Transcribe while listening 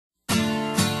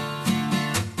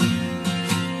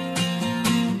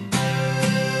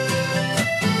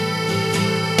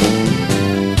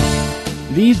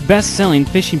These best-selling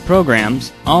fishing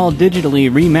programs, all digitally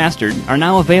remastered, are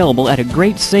now available at a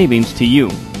great savings to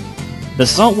you. The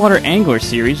Saltwater Angler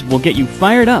series will get you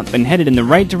fired up and headed in the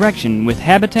right direction with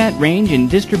habitat, range, and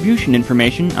distribution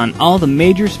information on all the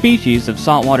major species of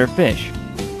saltwater fish.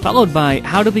 Followed by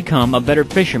How to Become a Better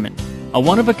Fisherman, a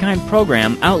one-of-a-kind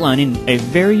program outlining a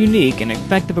very unique and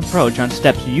effective approach on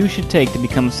steps you should take to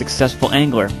become a successful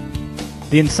angler.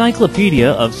 The Encyclopedia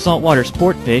of Saltwater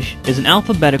Sport Fish is an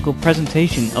alphabetical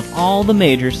presentation of all the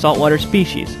major saltwater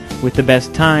species, with the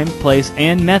best time, place,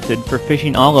 and method for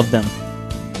fishing all of them.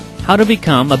 How to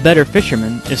Become a Better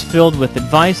Fisherman is filled with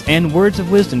advice and words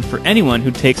of wisdom for anyone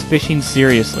who takes fishing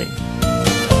seriously.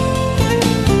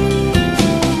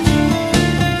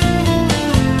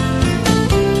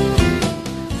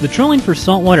 The Trolling for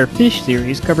Saltwater Fish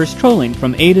series covers trolling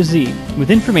from A to Z, with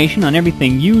information on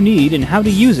everything you need and how to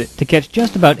use it to catch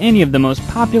just about any of the most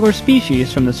popular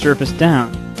species from the surface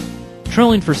down.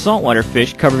 Trolling for Saltwater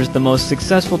Fish covers the most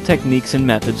successful techniques and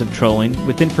methods of trolling,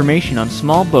 with information on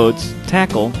small boats,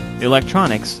 tackle,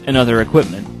 electronics, and other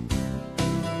equipment.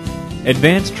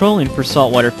 Advanced Trolling for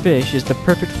Saltwater Fish is the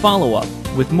perfect follow-up,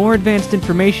 with more advanced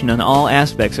information on all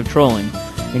aspects of trolling,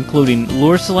 including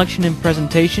lure selection and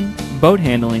presentation, boat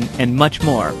handling, and much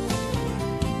more.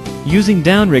 Using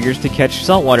downriggers to catch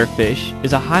saltwater fish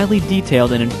is a highly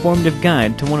detailed and informative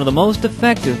guide to one of the most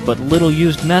effective but little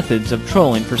used methods of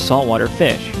trolling for saltwater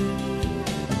fish.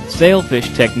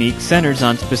 Sailfish technique centers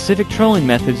on specific trolling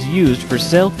methods used for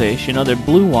sailfish and other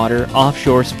blue water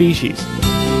offshore species.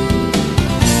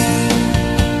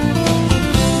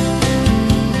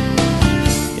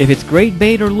 If it's great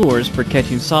bait or lures for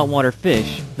catching saltwater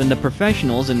fish, then the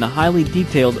professionals in the highly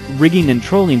detailed Rigging and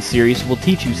Trolling series will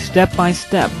teach you step by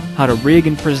step how to rig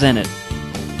and present it.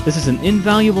 This is an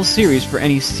invaluable series for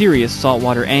any serious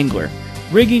saltwater angler.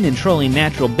 Rigging and Trolling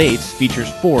Natural Baits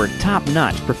features 4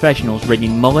 top-notch professionals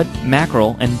rigging mullet,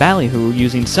 mackerel, and ballyhoo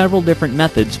using several different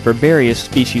methods for various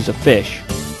species of fish.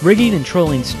 Rigging and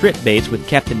Trolling Strip Baits with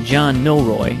Captain John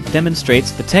Milroy demonstrates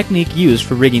the technique used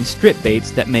for rigging strip baits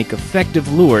that make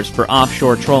effective lures for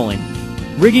offshore trolling.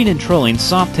 Rigging and Trolling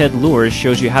Softhead Lures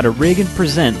shows you how to rig and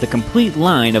present the complete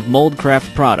line of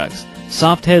Moldcraft products.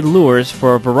 Softhead lures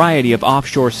for a variety of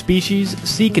offshore species,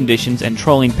 sea conditions, and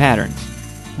trolling patterns.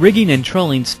 Rigging and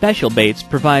Trolling Special Baits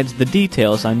provides the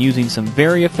details on using some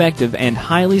very effective and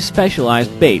highly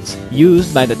specialized baits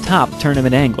used by the top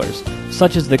tournament anglers,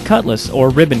 such as the cutlass or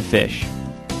ribbonfish.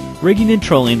 Rigging and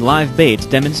Trolling Live Baits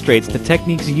demonstrates the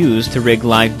techniques used to rig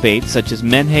live baits such as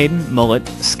menhaden, mullet,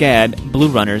 scad, blue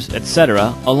runners,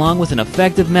 etc., along with an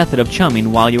effective method of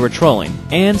chumming while you are trolling,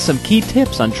 and some key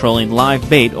tips on trolling live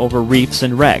bait over reefs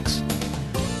and wrecks.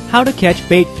 How to Catch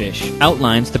Baitfish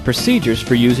outlines the procedures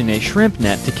for using a shrimp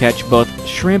net to catch both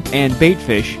shrimp and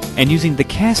baitfish, and using the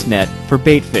cast net for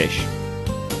baitfish.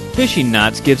 Fishing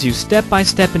Knots gives you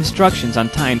step-by-step instructions on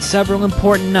tying several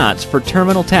important knots for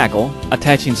terminal tackle,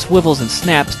 attaching swivels and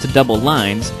snaps to double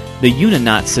lines, the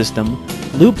Uniknot system,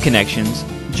 loop connections,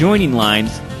 joining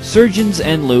lines, surgeons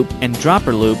and loop and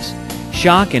dropper loops,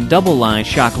 shock and double line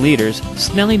shock leaders,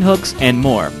 snelling hooks, and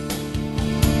more.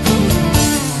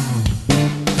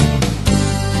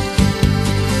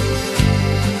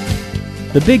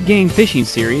 The Big Game Fishing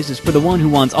series is for the one who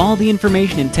wants all the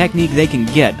information and technique they can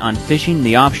get on fishing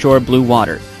the offshore blue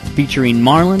water, featuring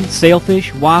marlin,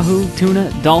 sailfish, wahoo, tuna,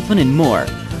 dolphin, and more,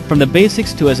 from the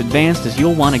basics to as advanced as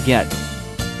you'll want to get.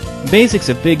 Basics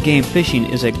of Big Game Fishing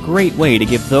is a great way to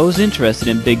give those interested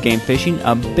in big game fishing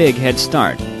a big head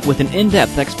start, with an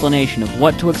in-depth explanation of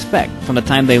what to expect from the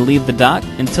time they leave the dock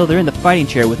until they're in the fighting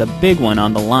chair with a big one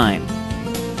on the line.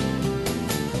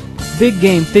 Big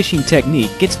Game Fishing technique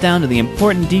gets down to the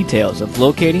important details of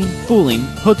locating, fooling,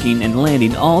 hooking, and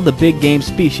landing all the big game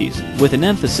species, with an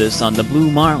emphasis on the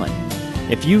blue marlin.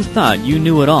 If you thought you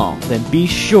knew it all, then be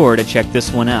sure to check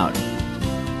this one out.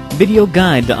 Video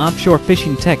Guide to Offshore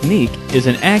Fishing Technique is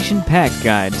an action-packed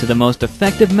guide to the most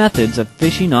effective methods of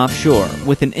fishing offshore,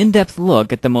 with an in-depth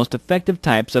look at the most effective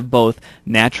types of both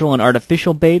natural and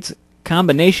artificial baits,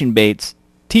 combination baits,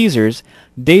 teasers,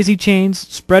 daisy chains,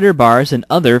 spreader bars, and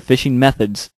other fishing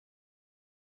methods.